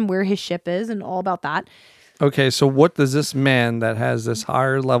experience and where his ship is and all about that. Okay, so what does this man that has this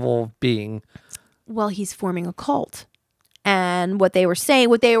higher level of being? Well, he's forming a cult. And what they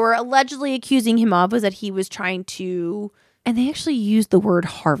were allegedly accusing him of was that he was trying to, and they actually used the word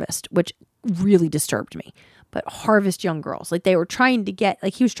harvest, which really disturbed me, but harvest young girls. Like he was trying to get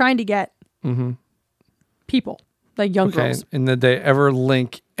mm-hmm. people, like young girls. And did they ever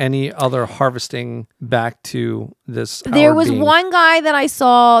link any other harvesting back to this? There was one guy that I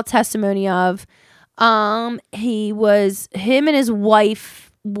saw testimony of. Him and his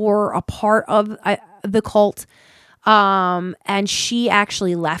wife were a part of the cult. And she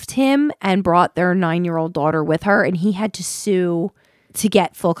actually left him and brought their 9-year-old daughter with her, and he had to sue to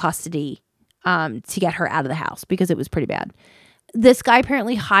get full custody. To get her out of the house because it was pretty bad. This guy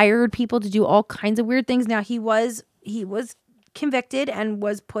apparently hired people to do all kinds of weird things. Now he was convicted and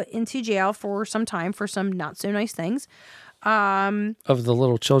was put into jail for some time for some not so nice things. Of the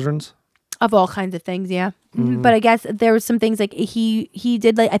little children's? Of all kinds of things, yeah. But I guess there was some things like he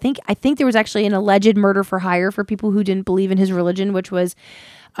did like I think there was actually an alleged murder for hire for people who didn't believe in his religion, which was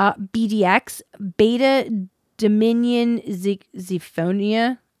BDX, Beta Dominion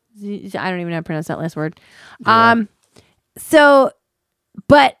Xiphonia. I don't even know how to pronounce that last word. Yeah. So,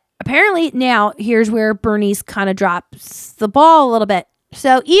 but apparently now here's where Bernice kind of drops the ball a little bit.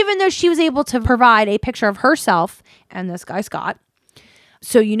 So even though she was able to provide a picture of herself and this guy Scott,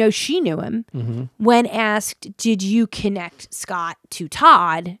 so she knew him, when asked, did you connect Scott to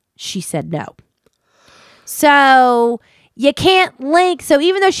Todd? She said no. So you can't link. So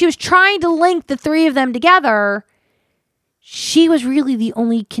even though she was trying to link the three of them together, she was really the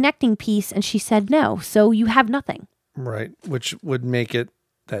only connecting piece, and she said no. So you have nothing. Right, which would make it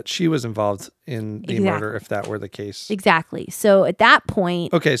that she was involved in the murder if that were the case. Exactly. So at that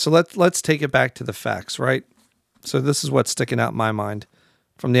point... Okay, so let's take it back to the facts, right? So this is what's sticking out in my mind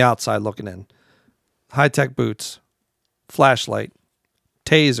from the outside looking in. High-tech boots, flashlight,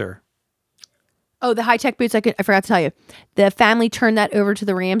 taser. Oh, the high-tech boots, I forgot to tell you. The family turned that over to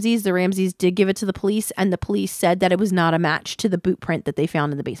the Ramseys. The Ramseys did give it to the police, and the police said that it was not a match to the boot print that they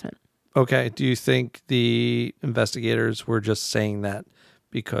found in the basement. Okay. Do you think the investigators were just saying that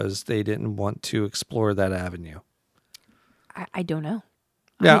because they didn't want to explore that avenue? I don't know.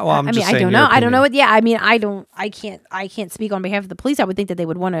 Yeah, I'm just saying. I don't know. I don't know what. Yeah, I can't speak on behalf of the police. I would think that they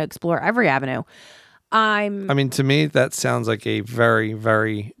would want to explore every avenue. To me, that sounds like a very,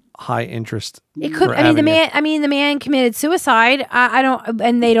 very high interest. It could. The man committed suicide. I don't,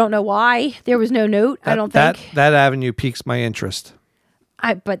 and they don't know why. There was no note. I don't think that avenue piques my interest.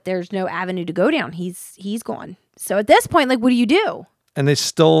 But there's no avenue to go down. He's gone. So at this point, what do you do? And they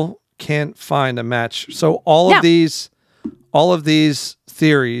still can't find a match. So all of these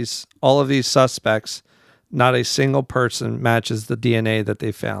theories, all of these suspects, not a single person matches the DNA that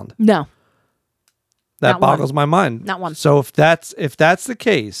they found. No. That boggles my mind. Not one. So if that's the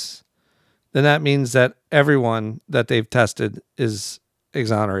case, then that means that everyone that they've tested is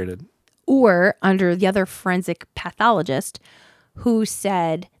exonerated. Or under the other forensic pathologist who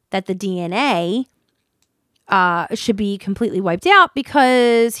said that the DNA should be completely wiped out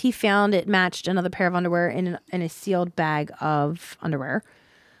because he found it matched another pair of underwear in a sealed bag of underwear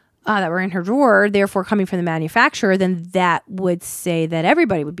that were in her drawer, therefore coming from the manufacturer, then that would say that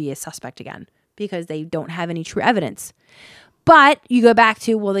everybody would be a suspect again because they don't have any true evidence. But you go back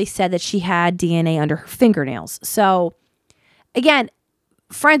to, well, they said that she had DNA under her fingernails. So again,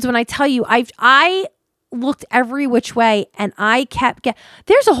 friends, when I tell you, I looked every which way and I kept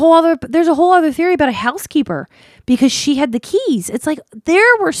there's a whole other theory about a housekeeper because she had the keys. It's like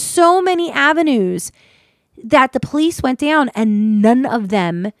there were so many avenues that the police went down and none of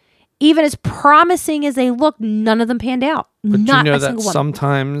them, even as promising as they looked, none of them panned out. But not you know a that single one.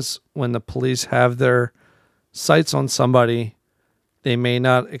 Sometimes when the police have their sights on somebody, they may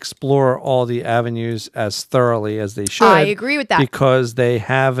not explore all the avenues as thoroughly as they should. I agree with that. Because they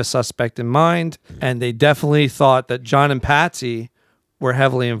have a suspect in mind, and they definitely thought that John and Patsy were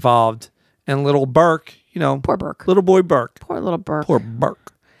heavily involved. And little Burke, Poor Burke. Little boy Burke. Poor little Burke. Poor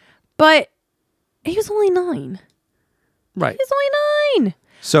Burke. But he was only 9. Right. He was only 9.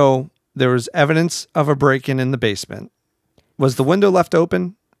 So there was evidence of a break-in in the basement. Was the window left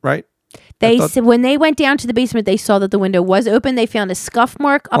open? Right? They said when they went down to the basement, they saw that the window was open. They found a scuff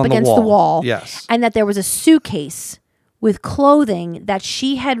mark up against the wall. Yes. And that there was a suitcase with clothing that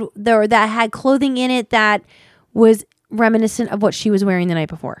she had that had clothing in it that was reminiscent of what she was wearing the night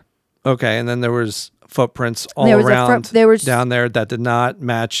before. Okay, and then there was footprints all around down there that did not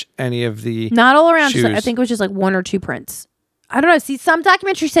match any of the not all around. shoes. I think it was just 1 or 2 prints. I don't know. See, some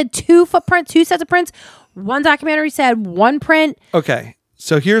documentary said 2 footprints, 2 sets of prints. One documentary said 1 print. Okay.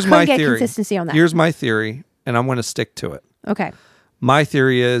 So here's my theory. Consistency on that. Here's my theory, and I'm going to stick to it. Okay. My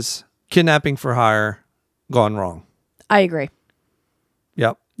theory is kidnapping for hire gone wrong. I agree.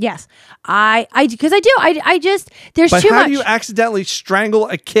 Yep. Yes. Because I do. I just, there's too much. But how do you accidentally strangle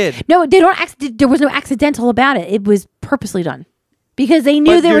a kid? No, they don't. There was no accidental about it. It was purposely done because they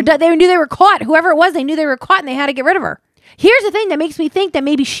knew they were caught. Whoever it was, they knew they were caught and they had to get rid of her. Here's the thing that makes me think that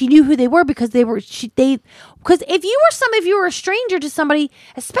maybe she knew who they were because because if you were a stranger to somebody,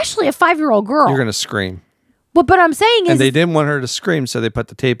 especially a 5-year-old girl, you're going to scream. But I'm saying is, and they didn't want her to scream, so they put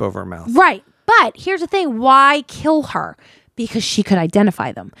the tape over her mouth. Right. But here's the thing: why kill her? Because she could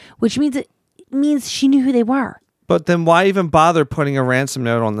identify them, which means she knew who they were. But then why even bother putting a ransom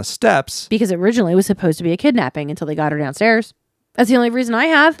note on the steps? Because originally it was supposed to be a kidnapping until they got her downstairs. That's the only reason I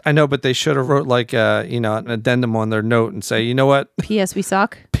have. I know, but they should have wrote an addendum on their note and say, you know what? P.S. We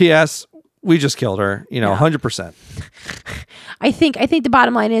suck. P.S. we just killed her, 100%. I think the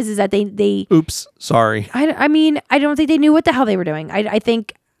bottom line is that they oops, sorry. I mean, I don't think they knew what the hell they were doing. I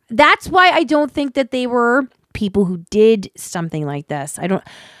think that's why I don't think that they were people who did something like this. I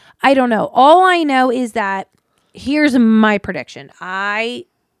don't know. All I know is that here's my prediction.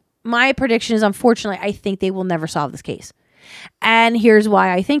 My prediction is, unfortunately, I think they will never solve this case. And here's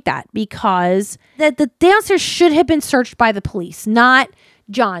why I think that. Because that the downstairs should have been searched by the police, not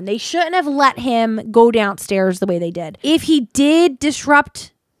John. They shouldn't have let him go downstairs the way they did. If he did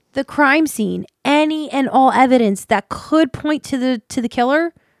disrupt the crime scene, any and all evidence that could point to the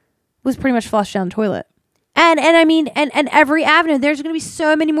killer was pretty much flushed down the toilet. And I mean, and every avenue, there's going to be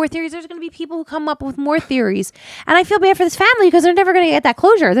so many more theories. There's going to be people who come up with more theories. And I feel bad for this family because they're never going to get that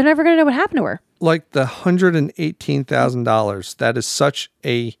closure. They're never going to know what happened to her. Like the $118,000, that is such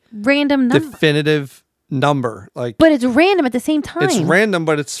a random number. Definitive number. But it's random at the same time. It's random,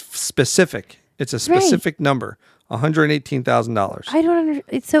 but it's specific. It's a specific number. $118,000. I don't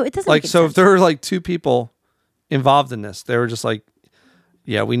understand. So it doesn't make sense. If there were two people involved in this, they were just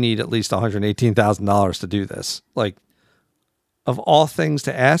yeah, we need at least $118,000 to do this. Of all things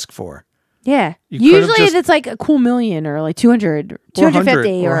to ask for. Yeah. Usually it's a cool million or 200,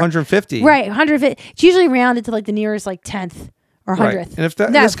 250 or 150. Right, 150. It's usually rounded to the nearest 10th or 100th. Right. And if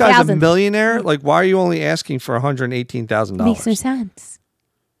this guy's a millionaire, why are you only asking for $118,000? Makes no sense.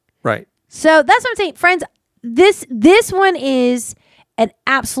 Right. So that's what I'm saying, friends. This one is an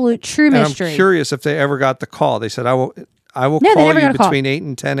absolute true mystery. And I'm curious if they ever got the call. They said, I will call you between 8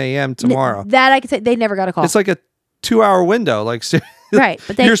 and 10 a.m. tomorrow. That I could say. They never got a call. It's a 2-hour window. Right.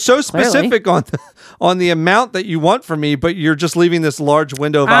 But you're so specific on the amount that you want from me, but you're just leaving this large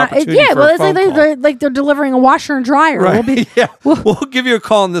window of opportunity for a phone call. They're delivering a washer and dryer. Right. We'll give you a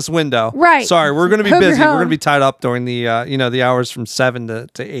call in this window. Right. Sorry, we're going to be busy. We're going to be tied up during the the hours from 7 to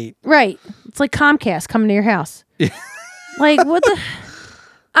 8. Right. It's like Comcast coming to your house. What the...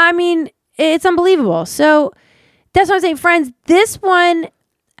 I mean, it's unbelievable. So... That's what I'm saying, friends. This one,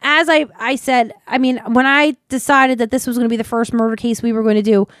 as I said, I mean, when I decided that this was going to be the first murder case we were going to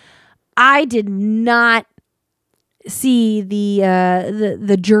do, I did not see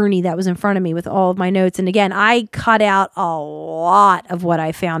the journey that was in front of me with all of my notes. And again, I cut out a lot of what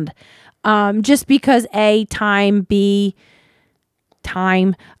I found, just because A, time, B,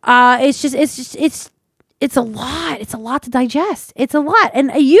 time. It's a lot. It's a lot to digest. It's a lot.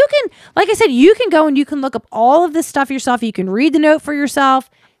 And you can, like I said, you can go and you can look up all of this stuff yourself. You can read the note for yourself.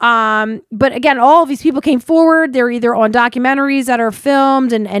 But again, all of these people came forward. They're either on documentaries that are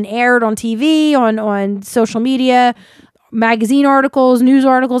filmed and aired on TV, on social media, magazine articles, news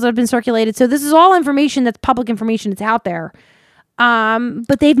articles that have been circulated. So this is all information that's public information. It's out there.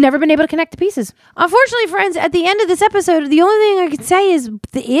 But they've never been able to connect the pieces. Unfortunately, friends, at the end of this episode, the only thing I can say is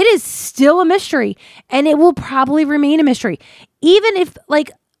it is still a mystery, and it will probably remain a mystery. Even if,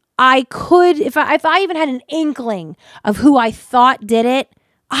 I could, if I even had an inkling of who I thought did it,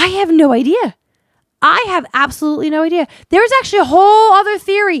 I have no idea. I have absolutely no idea. There's actually a whole other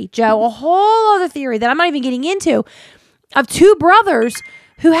theory, Joe, a whole other theory that I'm not even getting into, of two brothers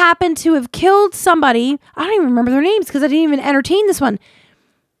who happened to have killed somebody. I don't even remember their names because I didn't even entertain this one.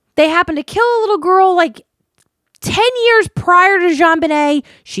 They happened to kill a little girl 10 years prior to JonBenét.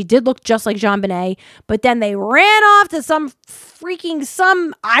 She did look just like JonBenét, but then they ran off to some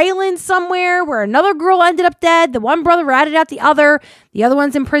island somewhere where another girl ended up dead. The one brother ratted out the other. The other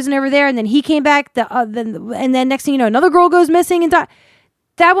one's in prison over there, and then he came back. And then next thing you know, another girl goes missing and died.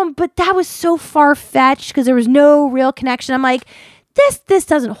 But that was so far-fetched because there was no real connection. I'm like, This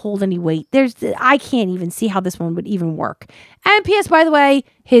doesn't hold any weight. I can't even see how this one would even work. And P.S. by the way,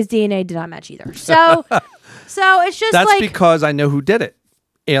 his DNA did not match either. So it's just that's because I know who did it.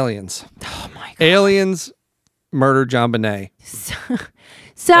 Aliens. Oh my God. Aliens murdered JonBenét. So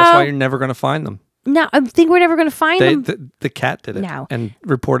that's why you're never going to find them. No, I think we're never going to find them. The cat did it. No. And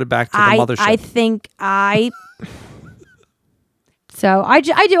reported back to the mothership. So I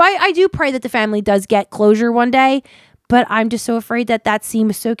do pray that the family does get closure one day. But I'm just so afraid that scene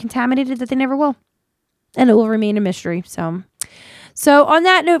was so contaminated that they never will. And it will remain a mystery. So on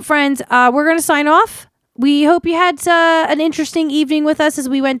that note, friends, we're going to sign off. We hope you had an interesting evening with us as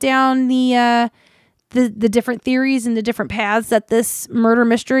we went down the different theories and the different paths that this murder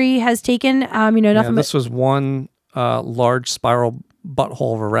mystery has taken. This was one large spiral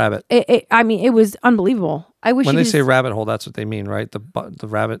butthole of a rabbit. It was unbelievable. I wish when they say rabbit hole, that's what they mean, right? The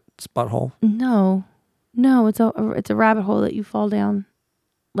rabbit's butthole? No, it's a rabbit hole that you fall down,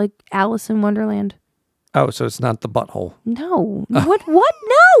 like Alice in Wonderland. Oh, so it's not the butthole. No. What?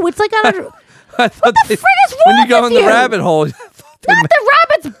 No, it's like what the frick is wrong when you go with in the rabbit hole. Not the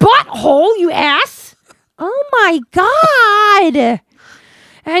rabbit It's butthole, you ass. Oh my God.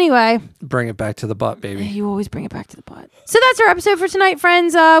 Anyway. Bring it back to the butt, baby. You always bring it back to the butt. So that's our episode for tonight,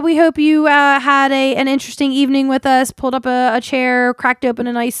 friends. We hope you had an interesting evening with us. Pulled up a chair, cracked open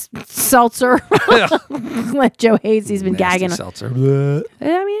a nice seltzer. Let Joe Hayes, he's been Nasty gagging. Seltzer. I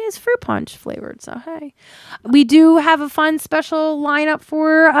mean, it's fruit punch flavored, so hey. We do have a fun special lineup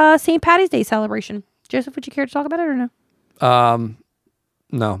for St. Patty's Day celebration. Joseph, would you care to talk about it or no?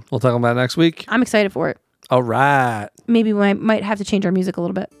 No. We'll talk about it next week. I'm excited for it. All right. Maybe we might have to change our music a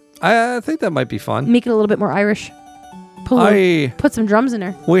little bit. I think that might be fun. Make it a little bit more Irish. Put some drums in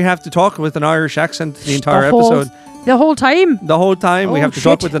there. We have to talk with an Irish accent the entire episode. The whole time? The whole time we have to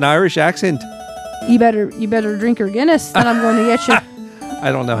talk with an Irish accent. You better drink your Guinness, and I'm going to get you.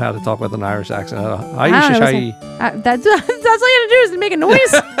 I don't know how to talk with an Irish accent. That's all you have to do is make a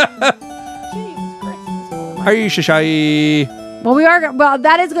noise. Well,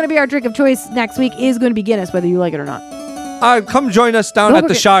 that is going to be our drink of choice next week. Is going to be Guinness, whether you like it or not. Come join us down at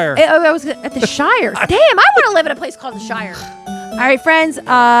the Shire. I was at the Shire. Damn, I want to live in a place called the Shire. All right, friends.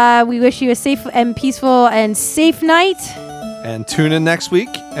 We wish you a safe and peaceful and safe night. And tune in next week,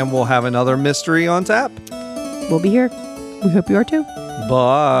 and we'll have another mystery on tap. We'll be here. We hope you are too.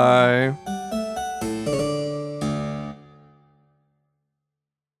 Bye.